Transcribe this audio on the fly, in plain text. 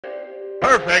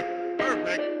Perfect.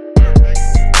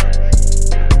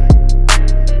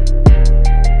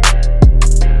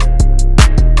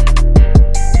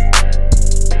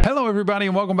 Hello, everybody,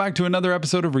 and welcome back to another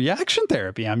episode of Reaction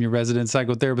Therapy. I'm your resident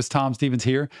psychotherapist, Tom Stevens,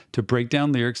 here to break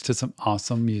down lyrics to some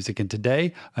awesome music. And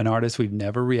today, an artist we've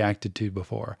never reacted to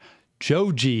before.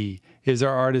 Joji is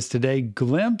our artist today.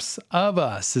 Glimpse of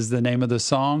Us is the name of the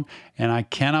song, and I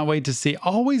cannot wait to see.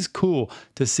 Always cool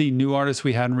to see new artists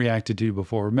we hadn't reacted to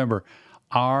before. Remember,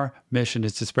 our mission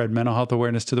is to spread mental health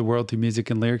awareness to the world through music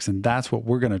and lyrics, and that's what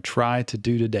we're going to try to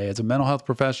do today. As a mental health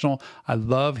professional, I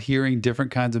love hearing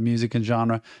different kinds of music and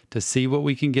genre to see what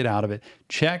we can get out of it.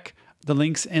 Check the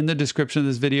links in the description of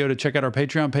this video to check out our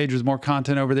Patreon page. There's more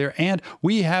content over there, and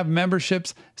we have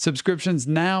memberships, subscriptions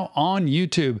now on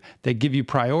YouTube that give you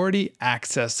priority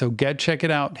access. So check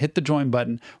it out, hit the join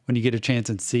button when you get a chance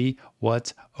and see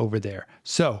what's over there.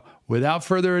 So without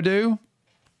further ado,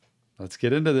 let's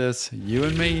get into this. You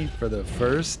and me for the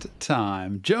first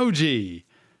time. Joji,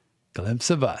 Glimpse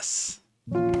of Us.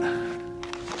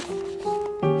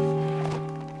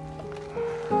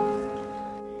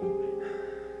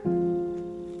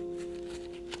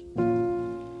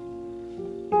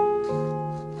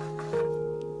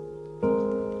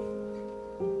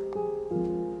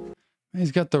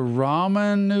 He's got the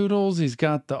ramen noodles. He's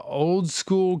got the old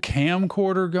school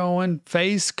camcorder going,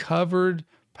 face covered.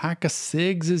 Pack of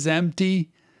cigs is empty.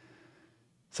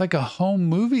 It's like a home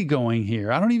movie going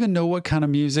here. I don't even know what kind of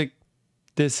music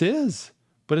this is,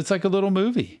 but it's like a little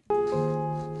movie.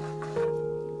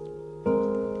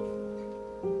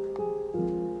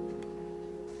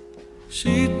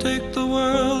 She'd take the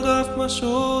world off my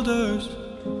shoulders.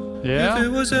 Yeah. If it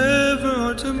was ever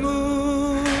hard to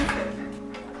move.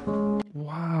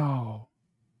 Wow.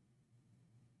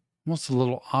 Almost a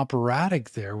little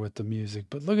operatic there with the music,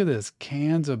 but look at this.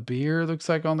 Cans of beer, looks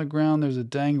like on the ground. There's a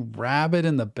dang rabbit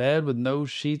in the bed with no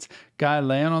sheets. Guy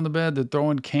laying on the bed. They're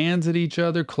throwing cans at each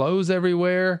other. Clothes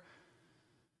everywhere.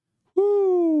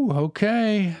 Woo,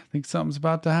 okay. I think something's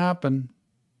about to happen.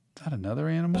 Is that another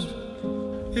animal?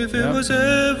 If it was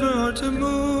ever hard to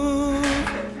move,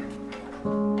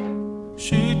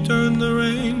 she turned the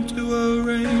rain to a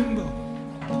rainbow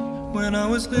when I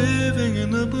was living in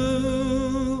the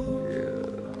blue.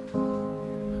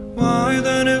 Why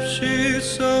then, if she's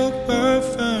so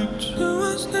perfect, do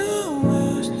I still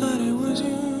wish that it was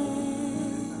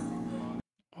you?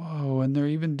 Whoa, and they're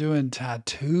even doing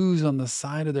tattoos on the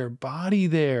side of their body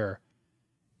there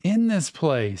in this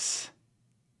place.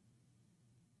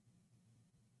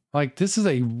 Like, this is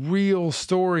a real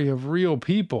story of real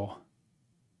people.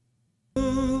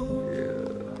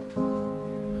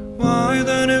 Why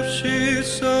then, if she's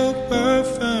so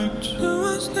perfect, do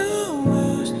I still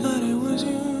wish that it was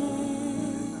you?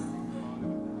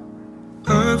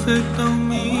 Perfect don't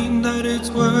mean that it's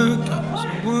working, so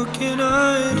what can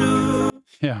I do?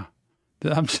 Yeah,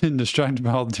 I'm getting distracted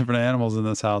by all the different animals in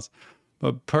this house.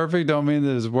 But perfect don't mean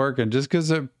that it's working. Just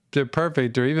because they're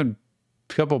perfect, or even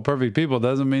a couple of perfect people,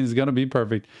 doesn't mean it's going to be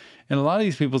perfect. And a lot of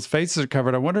these people's faces are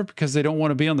covered. I wonder because they don't want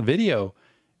to be on the video.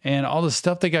 And all the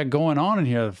stuff they got going on in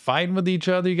here, fighting with each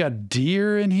other. You got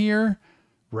deer in here,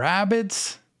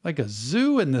 rabbits, like a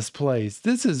zoo in this place.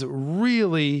 This is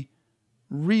really,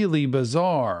 really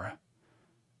bizarre.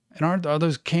 And are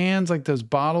those cans, like those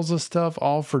bottles of stuff,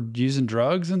 all for using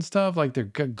drugs and stuff? Like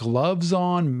they've got gloves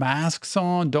on, masks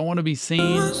on, don't want to be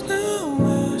seen. I still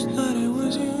wish that it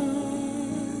was you.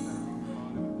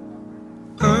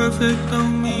 Perfect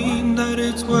don't mean that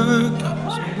it's working,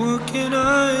 so what can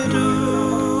I do?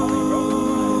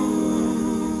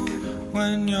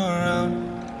 When you're out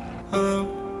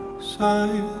outside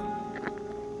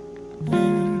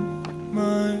in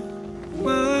my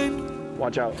mind.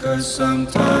 Watch out. 'Cause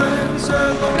sometimes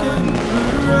I look in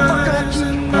her eyes,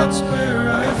 and that's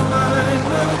where I find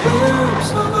the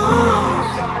glimpse of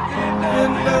us.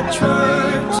 And I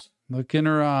try. Look in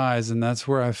her eyes, and that's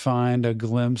where I find a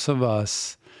glimpse of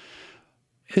us.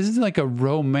 Isn't it like a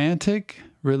romantic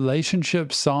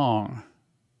relationship song?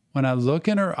 When I look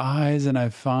in her eyes and I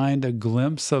find a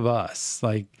glimpse of us,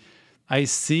 like I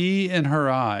see in her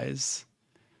eyes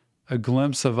a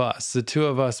glimpse of us, the two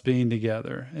of us being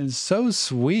together. And it's so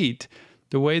sweet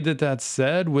the way that that's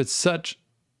said with such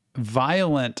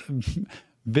violent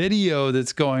video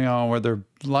that's going on where they're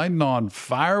lighting on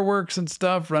fireworks and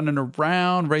stuff, running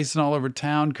around, racing all over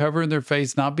town, covering their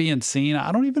face, not being seen.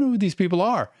 I don't even know who these people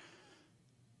are.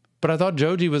 But I thought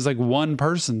Joji was like one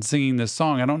person singing this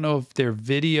song. I don't know if they're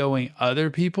videoing other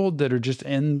people that are just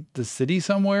in the city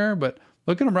somewhere, but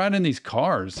look at them riding in these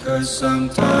cars. 'Cause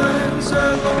sometimes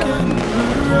I look in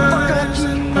her eyes,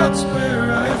 and that's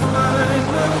where I find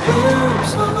the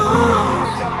glimpse of us.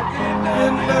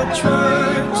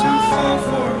 tried to fall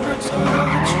for her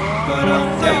touch, but I'm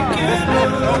thinking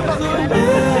of the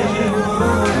way you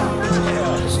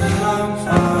are. Said I'm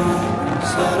fine,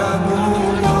 said I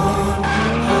moved on.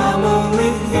 I'm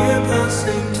only here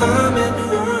passing time in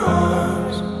her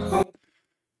arms.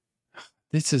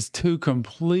 This is two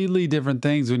completely different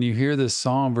things when you hear this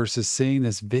song versus seeing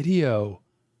this video.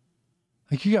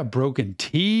 Like, you got broken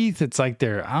teeth. It's like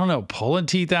they're, I don't know, pulling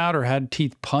teeth out or had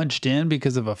teeth punched in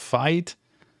because of a fight.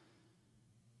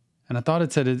 And I thought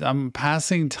it said, I'm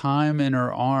passing time in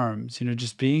her arms, you know,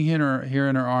 just being here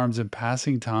in her arms and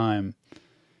passing time.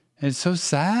 And it's so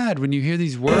sad when you hear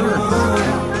these words. Said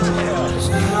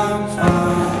I'm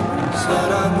fine,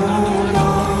 said I moved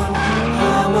on.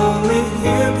 I'm only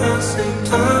here passing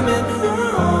time in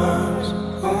her arms,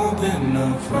 hoping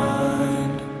I'll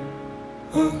find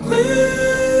a glimpse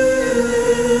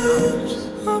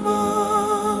of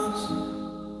us.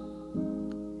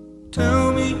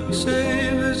 Tell me,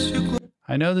 save us your glory.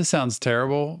 I know this sounds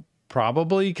terrible,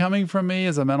 probably coming from me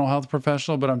as a mental health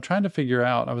professional, but I'm trying to figure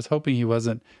out, I was hoping he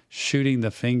wasn't shooting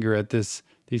the finger at these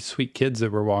sweet kids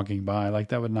that were walking by. Like,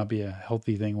 that would not be a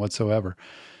healthy thing whatsoever.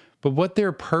 But what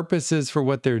their purpose is for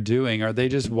what they're doing, are they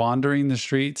just wandering the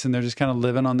streets and they're just kind of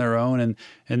living on their own?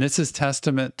 And this is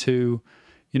testament to,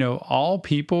 you know, all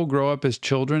people grow up as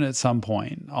children at some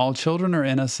point. All children are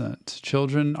innocent.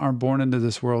 Children aren't born into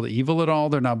this world evil at all.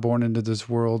 They're not born into this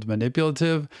world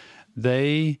manipulative.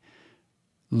 They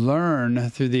learn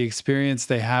through the experience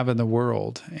they have in the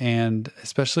world. And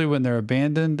especially when they're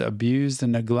abandoned, abused,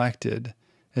 and neglected,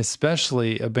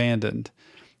 especially abandoned,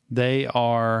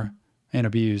 and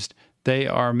abused, they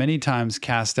are many times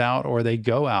cast out, or they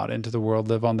go out into the world,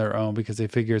 live on their own because they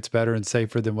figure it's better and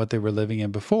safer than what they were living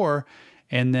in before.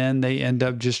 And then they end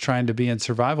up just trying to be in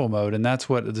survival mode. And that's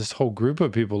what this whole group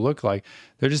of people look like.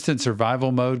 They're just in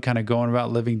survival mode, kind of going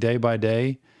about living day by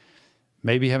day,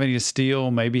 maybe having to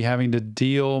steal, maybe having to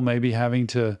deal, maybe having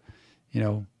to, you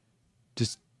know,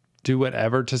 just do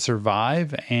whatever to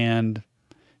survive. And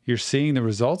you're seeing the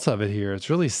results of it here. It's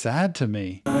really sad to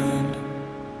me.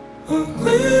 A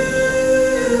glimpse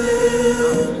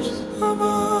of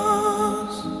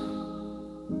us.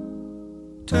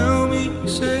 Tell me,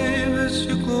 save us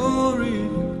your glory.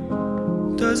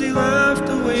 Does he laugh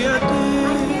the way I did?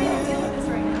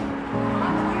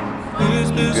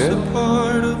 Is this a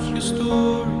part of your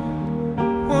story?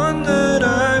 One that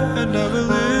I had never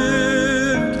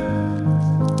lived?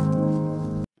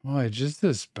 Boy, just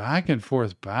this back and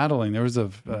forth battling. There was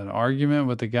an argument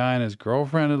with the guy and his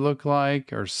girlfriend, it looked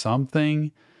like, or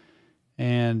something.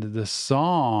 And the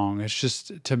song, it's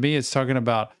just, to me, it's talking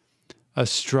about a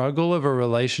struggle of a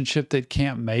relationship that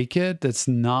can't make it, that's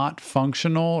not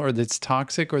functional, or that's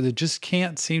toxic, or that just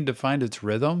can't seem to find its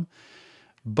rhythm.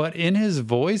 But in his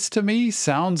voice, to me,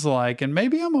 sounds like, and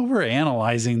maybe I'm over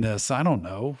analyzing this, I don't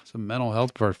know. As a mental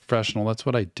health professional, that's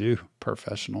what I do.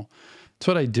 Professional. That's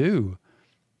what I do.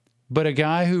 But a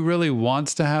guy who really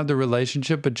wants to have the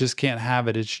relationship but just can't have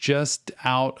it. It's just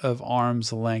out of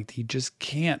arm's length. He just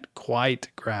can't quite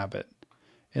grab it.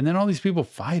 And then all these people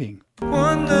fighting.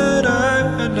 One that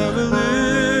I had never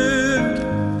lived.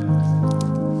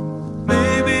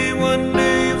 Maybe one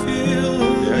day you feel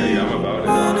Yeah, I'm about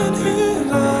one in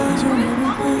his eyes.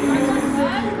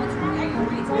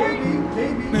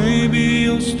 Maybe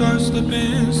you'll start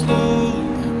slipping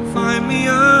slowly, find me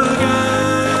again.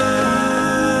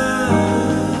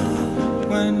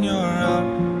 When you're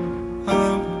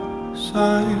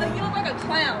outside. You look like a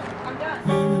clown. I'm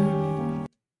done.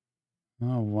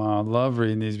 Oh, wow. I love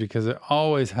reading these because they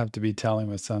always have to be telling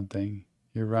with something.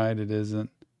 You're right, it isn't.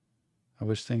 I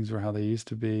wish things were how they used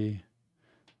to be.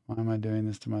 Why am I doing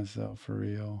this to myself for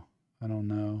real? I don't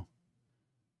know.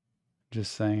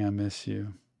 Just saying I miss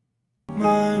you.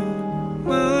 My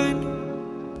mind,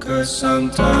 'cause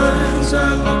sometimes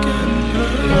I look in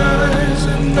her eyes,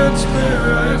 and that's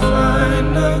where I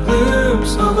find a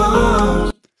glimpse of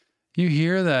us. You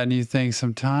hear that and you think,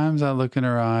 sometimes I look in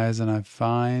her eyes and I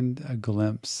find a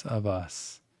glimpse of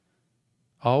us.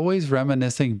 Always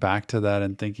reminiscing back to that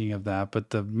and thinking of that.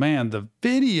 But the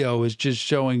video is just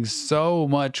showing so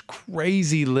much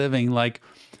crazy living, like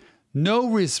no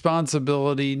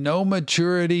responsibility, no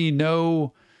maturity,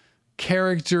 no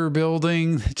character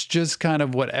building. It's just kind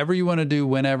of whatever you want to do,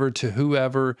 whenever, to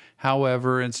whoever,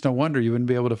 however. And it's no wonder you wouldn't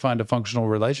be able to find a functional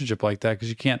relationship like that, because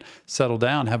you can't settle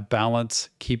down, have balance,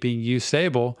 keeping you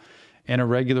stable in a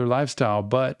regular lifestyle.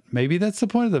 But maybe that's the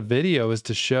point of the video, is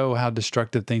to show how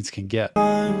destructive things can get.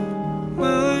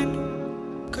 Mind,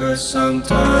 'cause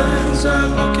sometimes I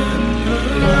look in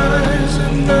her eyes,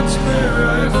 and that's where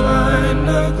I find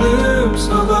a glimpse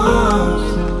of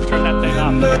us. Turn that thing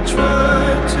And I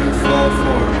try to fall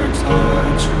for a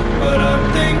touch, but I'm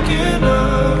thinking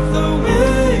of the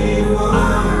way you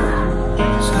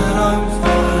are. Said I'm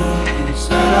fine,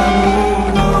 said I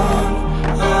moved on.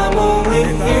 I'm only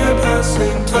here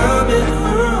passing time in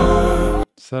her arms.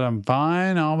 Said I'm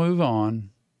fine, I'll move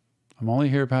on. I'm only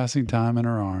here passing time in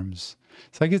her arms.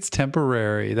 It's like it's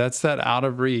temporary. That's that out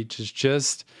of reach. It's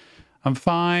just, I'm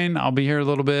fine. I'll be here a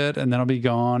little bit and then I'll be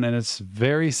gone. And it's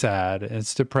very sad.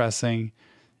 It's depressing.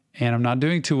 And I'm not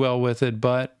doing too well with it,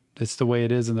 but it's the way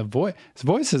it is. And his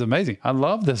voice is amazing. I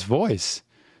love this voice,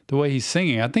 the way he's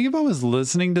singing. I think if I was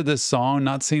listening to this song,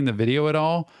 not seeing the video at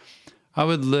all, I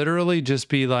would literally just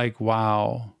be like,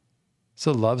 wow, it's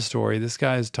a love story. This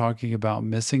guy is talking about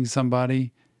missing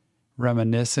somebody,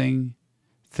 reminiscing,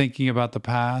 thinking about the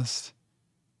past,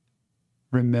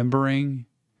 remembering,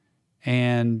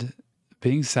 and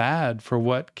being sad for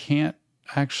what can't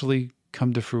actually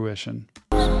come to fruition.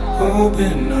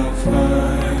 Hoping I'll find a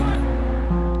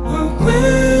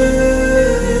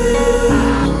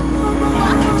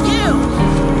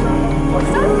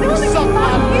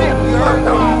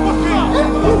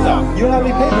You don't have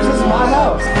any papers, this is my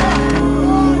house.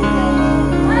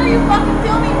 Why are you fucking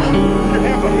filming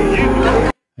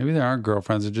me? Maybe they aren't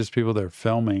girlfriends, they're just people they're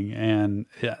filming. And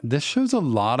yeah, this shows a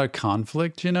lot of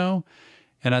conflict, you know?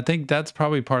 And I think that's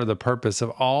probably part of the purpose of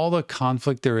all the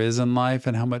conflict there is in life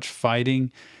and how much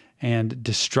fighting and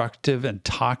destructive and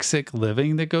toxic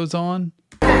living that goes on.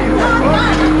 Cause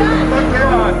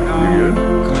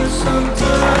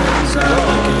sometimes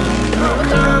I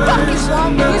Fuck is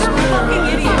wrong with you?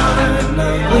 You're a fucking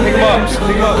idiot.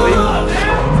 Pick him up,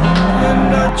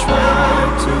 and I try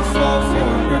to fall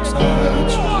for a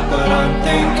touch, but I'm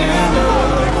thinking of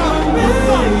the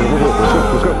way you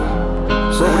are.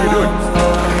 Bro, what are you doing?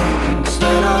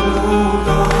 Said I moved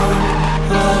on.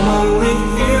 I'm only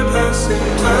here passing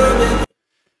time.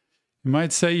 You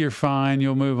might say you're fine,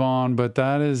 you'll move on, but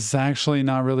that is actually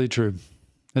not really true.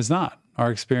 It's not. Our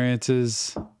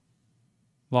experiences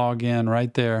log in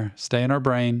right there, stay in our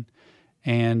brain,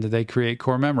 and they create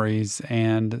core memories,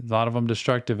 and a lot of them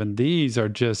destructive. And these are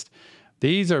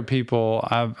people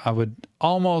I would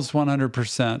almost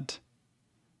 100%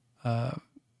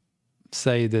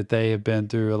 say that they have been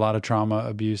through a lot of trauma,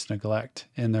 abuse, neglect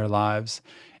in their lives.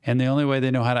 And the only way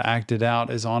they know how to act it out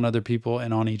is on other people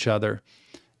and on each other,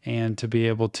 and to be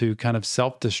able to kind of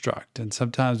self-destruct. And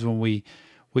sometimes when we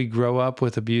grow up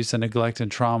with abuse and neglect and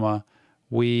trauma,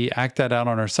 we act that out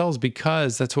on ourselves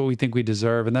because that's what we think we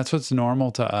deserve. And that's what's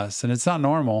normal to us. And it's not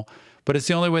normal, but it's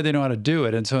the only way they know how to do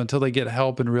it. And so until they get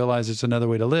help and realize there's another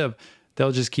way to live,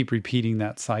 they'll just keep repeating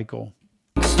that cycle.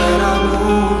 Said I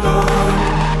moved on.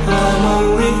 I'm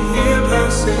only here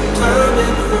passing time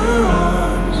in her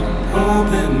arms,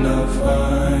 hoping I'll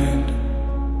find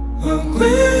a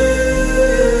glimpse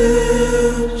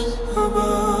of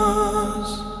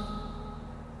us.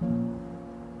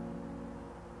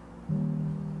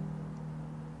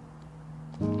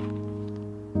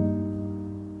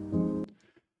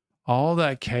 All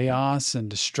that chaos and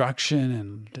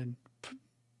destruction and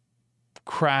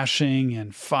crashing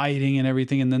and fighting and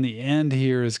everything. And then the end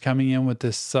here is coming in with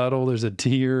this subtle, there's a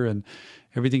deer and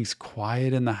everything's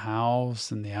quiet in the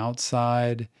house and the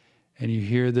outside. And you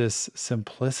hear this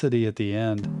simplicity at the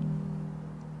end.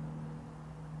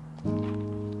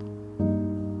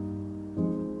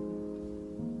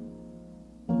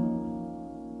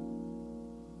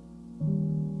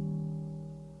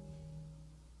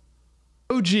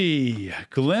 Joji,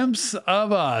 glimpse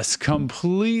of us,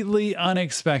 completely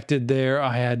unexpected there.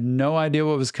 I had no idea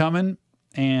what was coming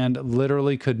and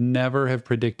literally could never have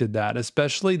predicted that,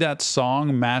 especially that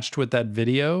song matched with that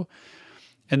video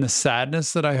and the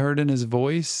sadness that I heard in his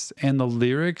voice and the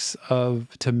lyrics of,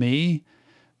 to me,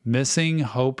 missing,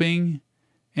 hoping,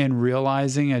 and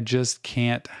realizing I just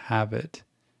can't have it.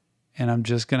 And I'm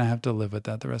just going to have to live with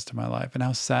that the rest of my life. And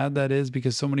how sad that is,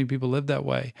 because so many people live that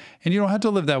way. And you don't have to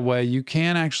live that way. You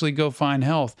can actually go find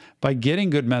health by getting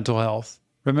good mental health.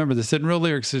 Remember, this isn't real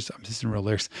lyrics. This isn't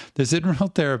real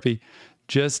therapy.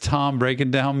 Just Tom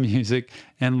breaking down music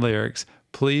and lyrics.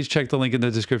 Please check the link in the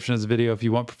description of this video if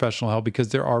you want professional help, because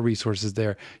there are resources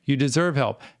there. You deserve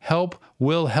help. Help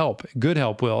will help. Good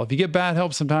help will. If you get bad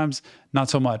help sometimes, not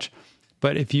so much.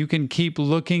 But if you can keep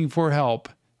looking for help,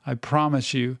 I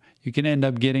promise you, you can end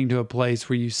up getting to a place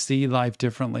where you see life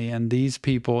differently. And these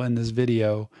people in this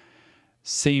video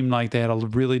seem like they had a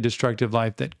really destructive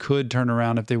life that could turn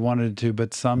around if they wanted to,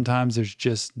 but sometimes there's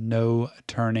just no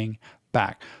turning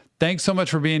back. Thanks so much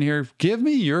for being here. Give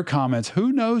me your comments.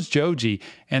 Who knows Joji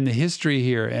and the history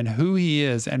here and who he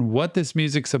is and what this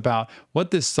music's about,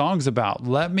 what this song's about?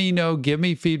 Let me know. Give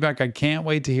me feedback. I can't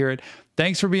wait to hear it.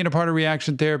 Thanks for being a part of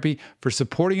Reaction Therapy, for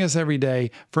supporting us every day,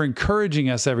 for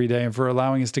encouraging us every day, and for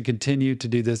allowing us to continue to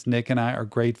do this. Nick and I are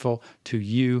grateful to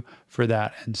you for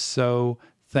that, and so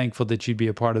thankful that you'd be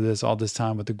a part of this all this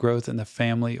time with the growth and the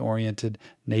family-oriented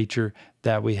nature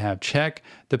that we have. Check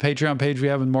the Patreon page we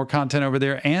have with more content over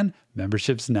there, and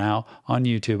memberships now on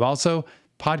YouTube. Also,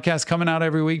 podcast coming out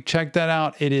every week. Check that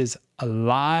out. It is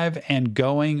alive and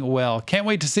going well. Can't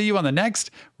wait to see you on the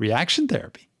next Reaction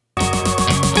Therapy.